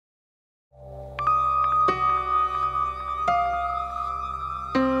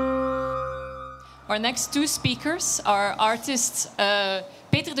Our next two speakers are artist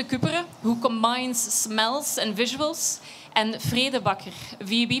Peter de Cupere, who combines smells and visuals, and Vrije de Cupere,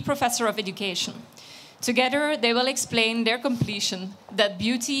 VUB Professor of Education. Together, they will explain their completion that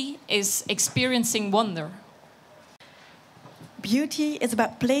beauty is experiencing wonder. Beauty is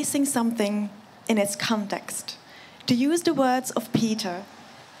about placing something in its context. To use the words of Peter,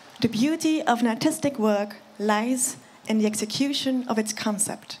 the beauty of an artistic work lies in the execution of its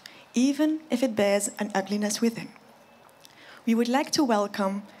concept, even if it bears an ugliness within. We would like to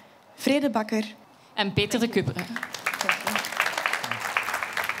welcome Vrije de Cupere and Peter de Cupere.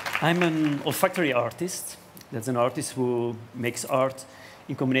 I'm an olfactory artist. That's an artist who makes art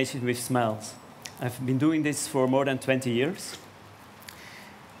in combination with smells. I've been doing this for more than 20 years.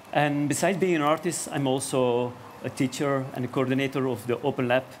 And besides being an artist, I'm also a teacher and a coordinator of the Open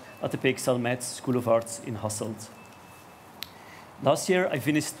Lab at the PXL School of Arts in Hasselt. Last year, I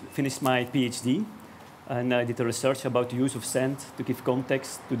finished my PhD, and I did a research about the use of scent to give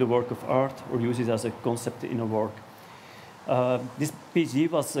context to the work of art or use it as a concept in a work. This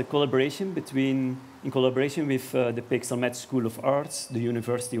PhD was a collaboration in collaboration with the PXL School of Arts, the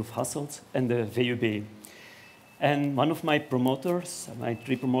University of Hasselt, and the VUB. And one of my promoters, my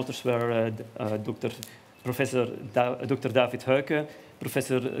three promoters were Professor Dr. David Heuke,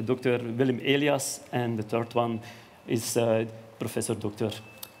 Professor Dr. Willem Elias, and the third one is Professor Dr.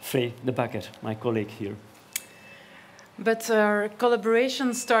 Vrije de Cupere, my colleague here. But our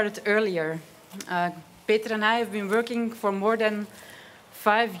collaboration started earlier. Peter and I have been working for more than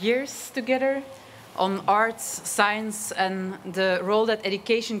 5 years together on arts, science, and the role that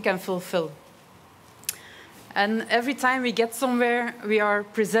education can fulfill. And every time we get somewhere, we are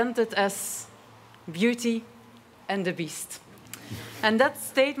presented as beauty and the beast. And that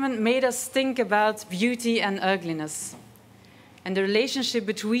statement made us think about beauty and ugliness. And the relationship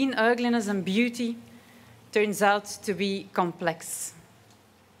between ugliness and beauty turns out to be complex.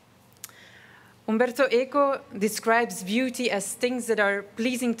 Umberto Eco describes beauty as things that are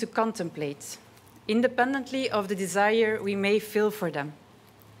pleasing to contemplate, independently of the desire we may feel for them.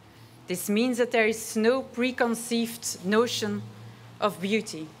 This means that there is no preconceived notion of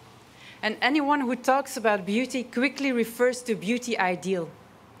beauty. And anyone who talks about beauty quickly refers to beauty ideal.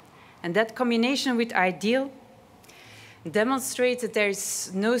 And that combination with ideal demonstrates that there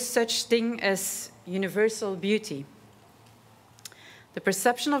is no such thing as universal beauty. The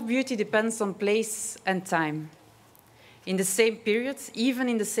perception of beauty depends on place and time. In the same period, even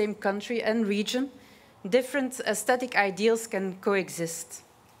in the same country and region, different aesthetic ideals can coexist.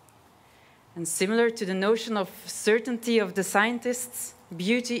 And similar to the notion of certainty of the scientists,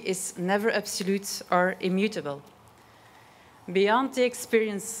 beauty is never absolute or immutable. Beyond the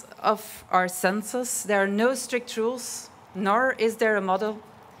experience of our senses, there are no strict rules, nor is there a model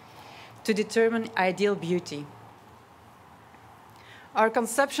to determine ideal beauty. Our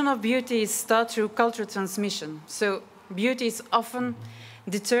conception of beauty is taught through cultural transmission. So beauty is often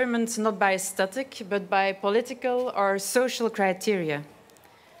determined not by aesthetic, but by political or social criteria.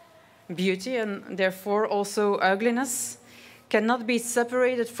 Beauty, and therefore also ugliness, cannot be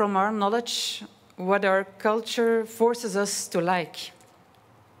separated from our knowledge, what our culture forces us to like.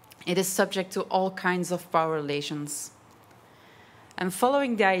 It is subject to all kinds of power relations. And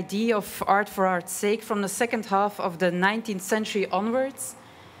following the idea of art for art's sake from the second half of the 19th century onwards,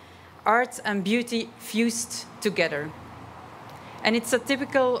 art and beauty fused together. And it's a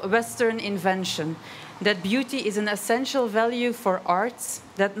typical Western invention that beauty is an essential value for art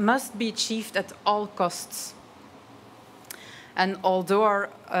that must be achieved at all costs. And although our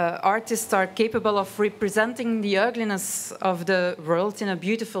artists are capable of representing the ugliness of the world in a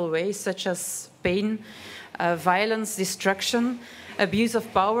beautiful way, such as pain, violence, destruction, abuse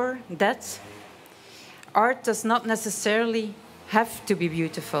of power, death, art does not necessarily have to be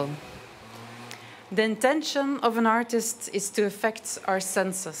beautiful. The intention of an artist is to affect our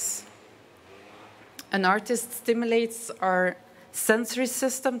senses. An artist stimulates our sensory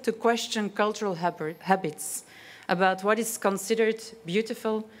system to question cultural habits about what is considered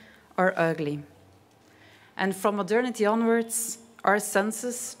beautiful or ugly. And from modernity onwards, our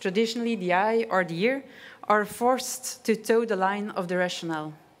senses, traditionally the eye or the ear, are forced to toe the line of the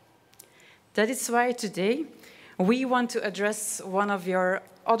rationale. That is why today we want to address one of your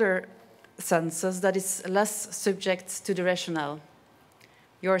other senses that is less subject to the rationale,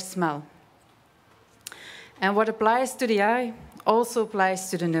 your smell. And what applies to the eye also applies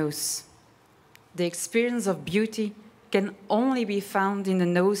to the nose. The experience of beauty can only be found in the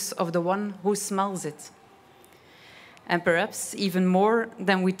nose of the one who smells it. And perhaps even more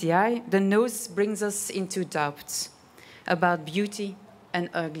than with the eye, the nose brings us into doubts about beauty and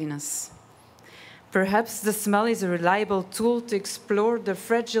ugliness. Perhaps the smell is a reliable tool to explore the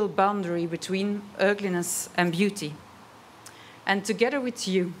fragile boundary between ugliness and beauty. And together with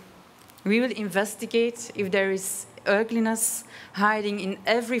you, we will investigate if there is ugliness hiding in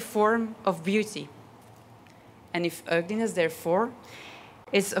every form of beauty. And if ugliness, therefore,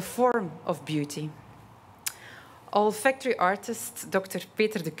 is a form of beauty. Olfactory artist Dr.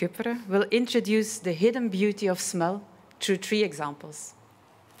 Peter de Cupere will introduce the hidden beauty of smell through 3 examples.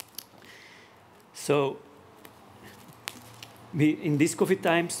 So, in these COVID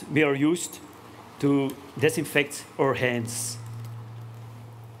times, we are used to disinfect our hands.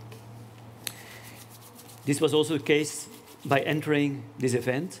 This was also the case by entering this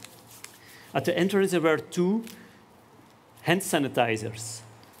event. At the entrance, there were 2 hand sanitizers,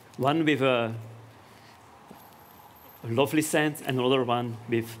 one with a lovely scent and another one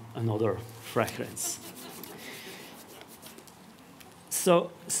with another fragrance.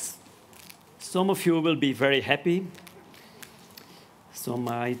 So, some of you will be very happy, some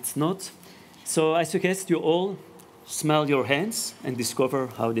might not. So I suggest you all smell your hands and discover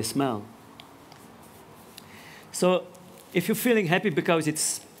how they smell. So if you're feeling happy because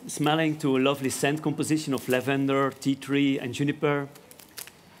it's smelling to a lovely scent composition of lavender, tea tree, and juniper,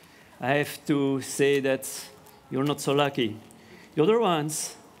 I have to say that you're not so lucky. The other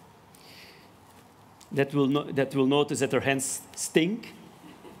ones that will notice that their hands stink,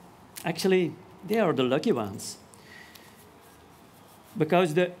 actually, they are the lucky ones.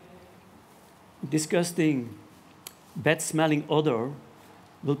 Because the disgusting, bad-smelling odor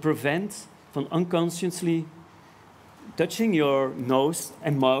will prevent from unconsciously touching your nose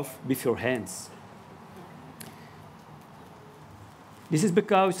and mouth with your hands. This is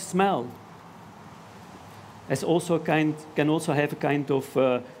because smell can also have a kind of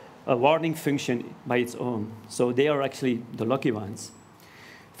a warning function by its own. So they are actually the lucky ones.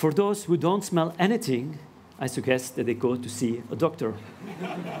 For those who don't smell anything, I suggest that they go to see a doctor.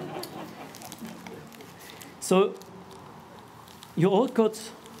 So you all got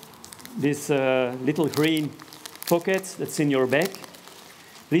this little green pocket that's in your bag.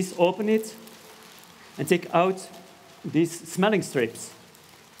 Please open it and take out these smelling strips.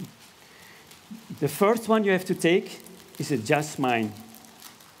 The first one you have to take is a jasmine.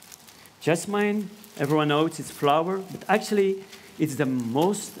 Jasmine, everyone knows it's flower, but actually it's the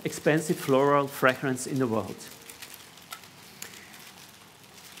most expensive floral fragrance in the world.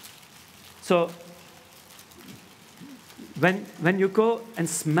 So when you go and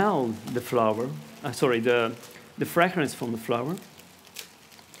smell the flower, the fragrance from the flower,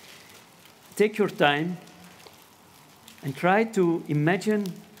 take your time and try to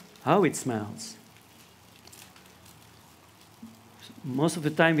imagine how it smells. Most of the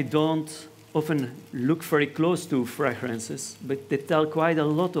time we don't often look very close to fragrances, but they tell quite a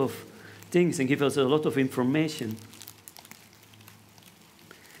lot of things and give us a lot of information.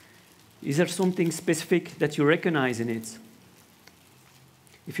 Is there something specific that you recognize in it?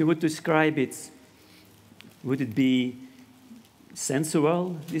 If you would describe it, would it be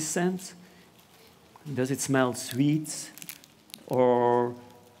sensual, this scent? Does it smell sweet? Or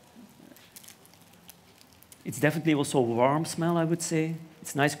it's definitely also a warm smell, I would say.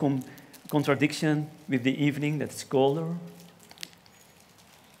 It's a nice contradiction with the evening that it's colder.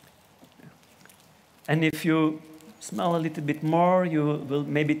 And if you smell a little bit more, you will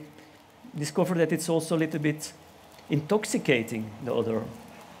maybe discover that it's also a little bit intoxicating, the odor.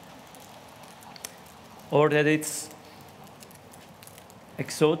 Or that it's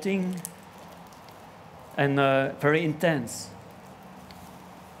exciting and very intense.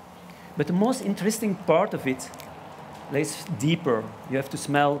 But the most interesting part of it lays deeper. You have to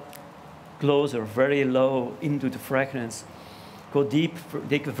smell closer, very low into the fragrance. Go deep,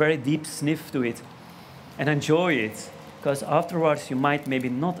 take a very deep sniff to it and enjoy it, because afterwards you might maybe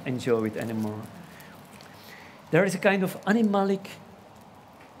not enjoy it anymore. There is a kind of animalic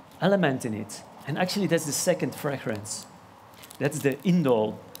element in it, and actually that's the second fragrance. That's the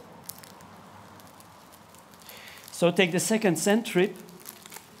indole. So take the second scent trip.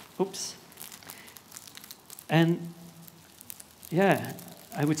 Oops. And yeah,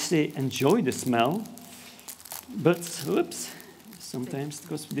 I would say enjoy the smell, but oops, sometimes it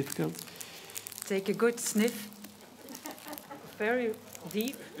goes difficult. Take a good sniff, very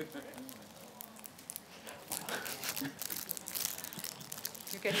deep.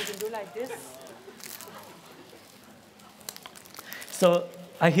 You can even do like this. So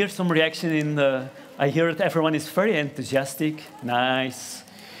I hear some reaction in the, I hear that everyone is very enthusiastic, nice.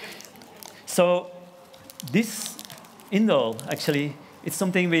 So this indole, actually, it's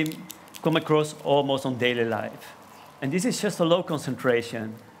something we come across almost on daily life. And this is just a low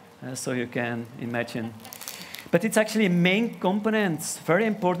concentration. so you can imagine. But it's actually a main component, very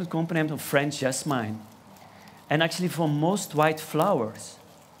important component of French jasmine, and actually for most white flowers.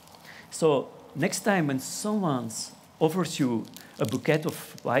 So next time when someone offers you a bouquet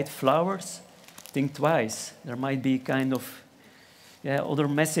of white flowers, think twice. There might be kind of other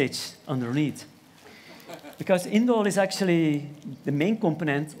message underneath. Because indole is actually the main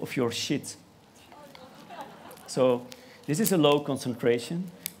component of your shit. So this is a low concentration,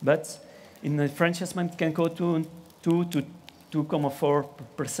 but in the French jasmine it can go to 2 to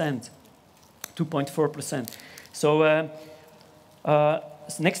 2.4%, 2.4%. So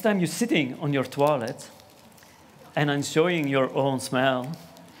next time you're sitting on your toilet and enjoying your own smell,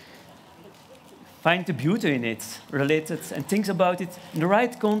 find the beauty in it, relate it, and think about it in the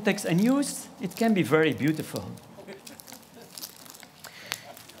right context and use it can be very beautiful.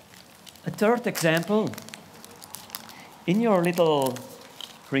 A third example, in your little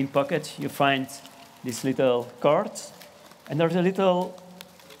green pocket you find this little card, and there's a little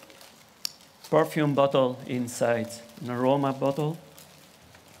perfume bottle inside, an aroma bottle.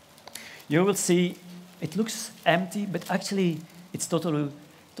 You will see it looks empty, but actually it's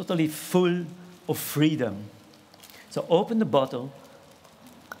totally full of freedom. So open the bottle,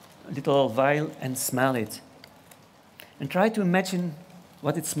 a little vial, and smell it. And try to imagine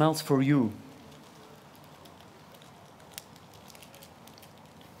what it smells for you.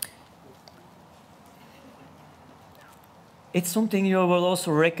 It's something you will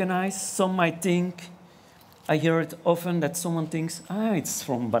also recognize. Some might think, I hear it often that someone thinks, it's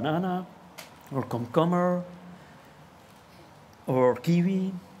from banana, or cucumber, or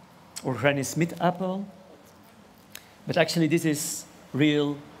kiwi, or Granny Smith apple. But actually this is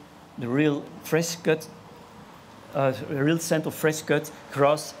the real fresh cut, real scent of fresh cut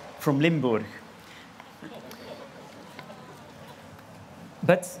grass from Limburg.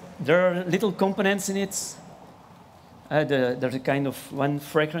 But there are little components in it. There's a kind of one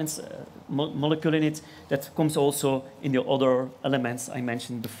fragrance molecule in it that comes also in the other elements I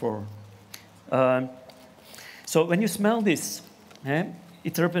mentioned before. So when you smell this,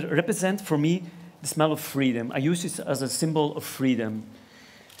 it represents for me the smell of freedom. I use it as a symbol of freedom.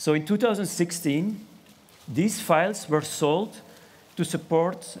 So in 2016, these files were sold to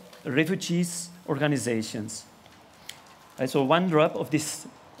support refugees organizations. So one drop of this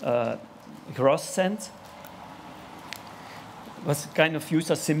grass scent was kind of used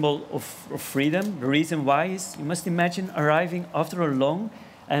as a symbol of freedom. The reason why is you must imagine arriving after a long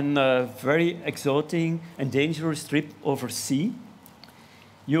and very exhausting and dangerous trip over sea.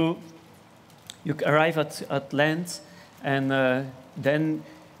 You arrive at land, and then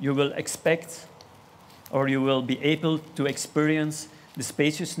you will expect, or you will be able to experience the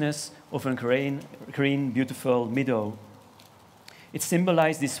spaciousness of a green, beautiful meadow. It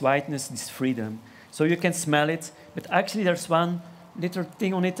symbolizes this whiteness, this freedom. So you can smell it, but actually there's one little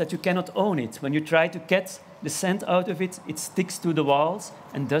thing on it that you cannot own it. When you try to get the scent out of it, it sticks to the walls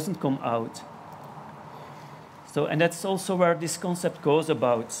and doesn't come out. So, and that's also where this concept goes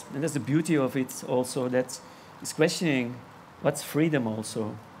about. And that's the beauty of it also, that it's questioning what's freedom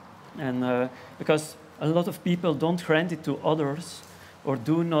also. And because a lot of people don't grant it to others or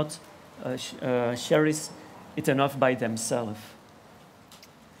do not cherish it enough by themselves.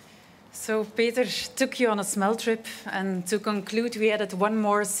 So Peter took you on a smell trip, and to conclude, we added one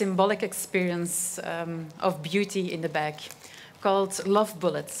more symbolic experience of beauty in the bag, called love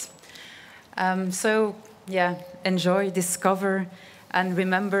bullets. So yeah, enjoy, discover, and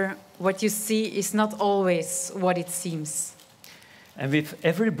remember, what you see is not always what it seems. And with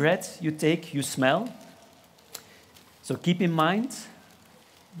every breath you take, you smell. So keep in mind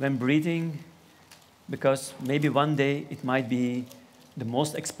when breathing, because maybe one day it might be the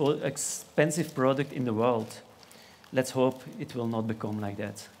most expensive product in the world. Let's hope it will not become like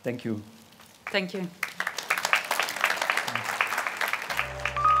that. Thank you. Thank you.